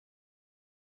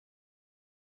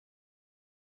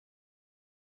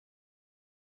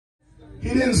He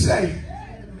didn't say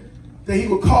that he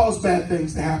would cause bad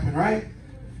things to happen, right?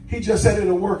 He just said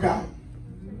it'll work out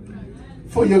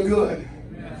for your good.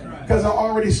 Because I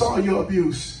already saw your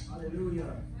abuse.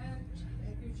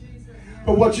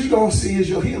 But what you don't see is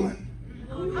your healing.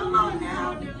 Come on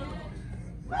now.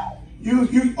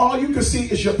 All you can see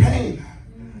is your pain.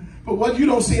 But what you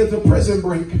don't see is the prison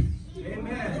break.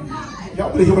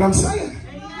 Y'all better hear what I'm saying.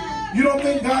 You don't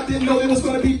think God didn't know they was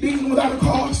going to be beaten without a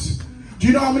cause? Do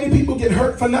you know how many people get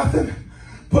hurt for nothing?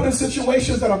 Put in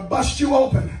situations that'll bust you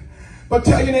open. But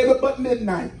tell your neighbor, but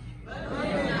midnight.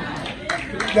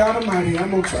 God Almighty,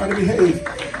 I'm going to try to behave.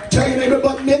 Tell your neighbor,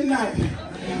 but midnight.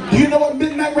 Do you know what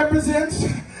midnight represents?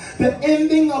 The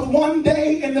ending of one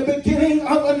day and the beginning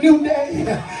of a new day.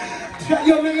 Tell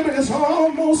your neighbor, it's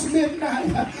almost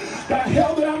midnight. The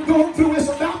hell that I'm going through is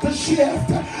about to shift.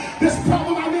 This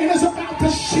problem I'm in is about to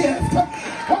shift.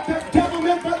 What the devil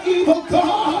meant for evil,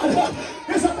 God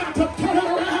is about to turn it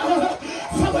around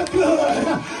for the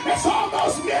good. It's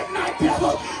almost midnight,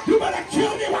 devil. You better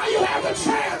kill me while you have the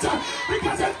chance.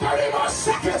 Because in 30 more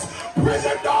seconds,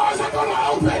 prison doors are going to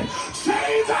open.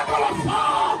 Chains are going to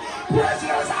fall.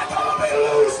 Prisoners are going to be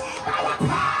loose by the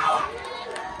power.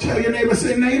 Tell your neighbor,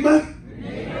 say, neighbor,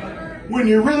 when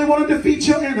you really want to defeat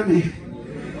your enemy,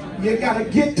 you got to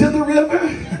get to the river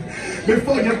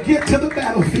before you get to the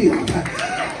battlefield.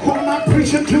 Who am I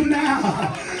preaching to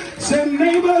now? Say,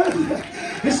 neighbor,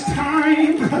 it's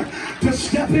time to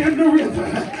step in the river.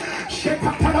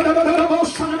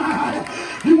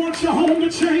 You want your home to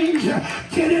change?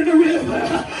 Get in the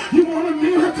river. You want a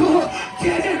miracle?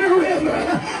 Get in the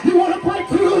river. You want a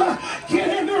breakthrough? Get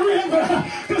in the river.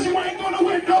 Because you ain't going to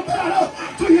win no battle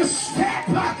till you step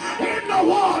in the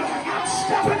water. I'm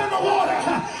stepping in the water.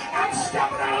 I'm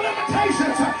stepping out of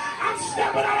limitations. I'm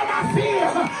stepping out of my fear.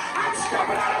 I'm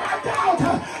stepping out of my doubt.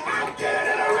 I'm getting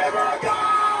in the river of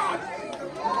God.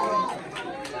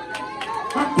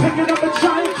 I'm picking up a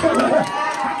giant killer.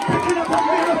 I'm picking up a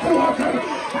miracle worker.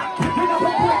 I'm picking up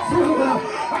a breakthrough.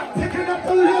 I'm picking up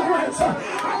deliverance.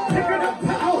 I'm picking up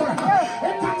power.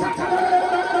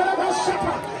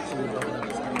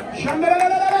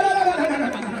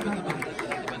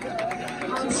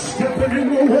 I'm stepping in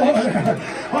the water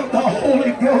of the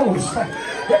Holy Ghost.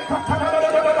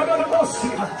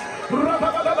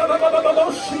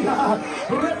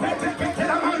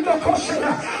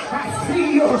 I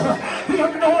feel the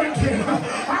anointing.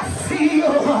 I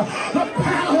feel the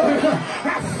power. I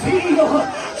feel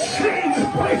chains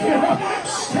breaking.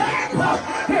 Step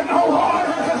in the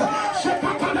water.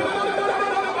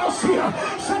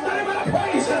 Somebody better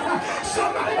praise him.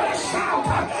 Somebody better shout.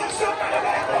 Somebody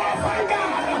better glorify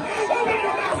God. Open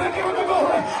your mouth and give him the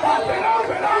glory. Open.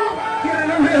 Get in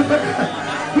the river.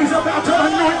 He's about to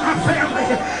anoint my family.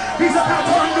 He's about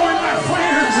to anoint my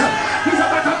friends. He's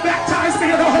about to baptize me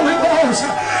in the Holy Ghost.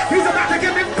 He's about to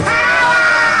give me power.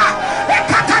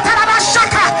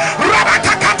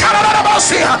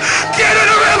 Get in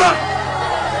the river.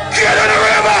 Get in the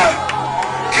river.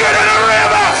 Get in the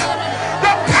river.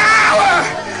 The power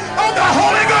of the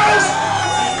Holy Ghost.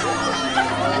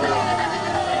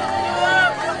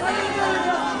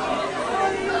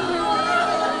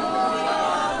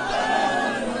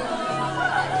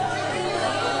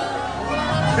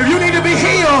 If you need to be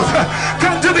healed,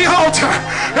 come to the altar.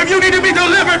 If you need to be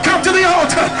delivered, come to the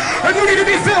altar. If you need to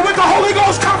be filled with the Holy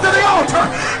Ghost, come to the altar.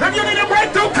 If you need a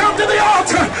breakthrough, come to the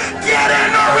altar. Get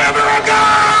in the river of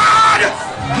God.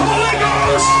 Holy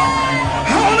Ghost.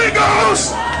 Holy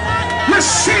Ghost.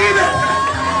 Receive it.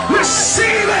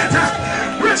 Receive it.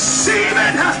 Receive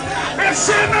it. It's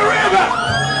in the river.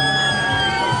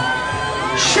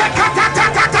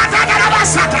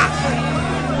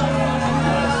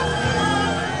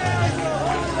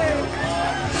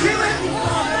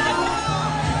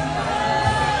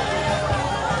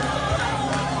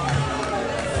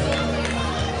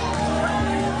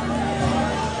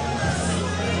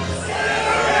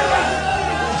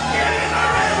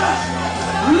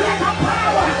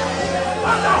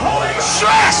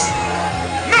 Stress,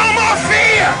 no more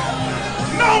fear,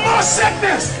 no more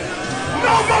sickness,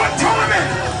 no more torment,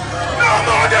 no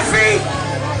more defeat.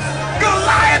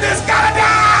 Goliath has gotta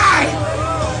die.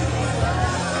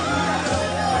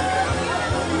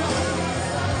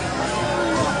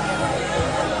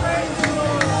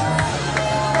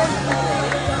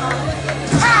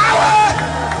 Power.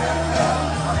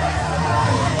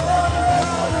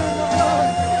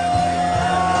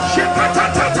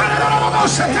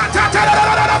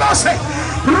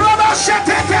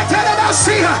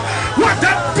 What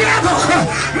the devil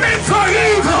meant for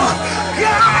evil,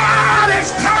 God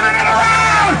is coming.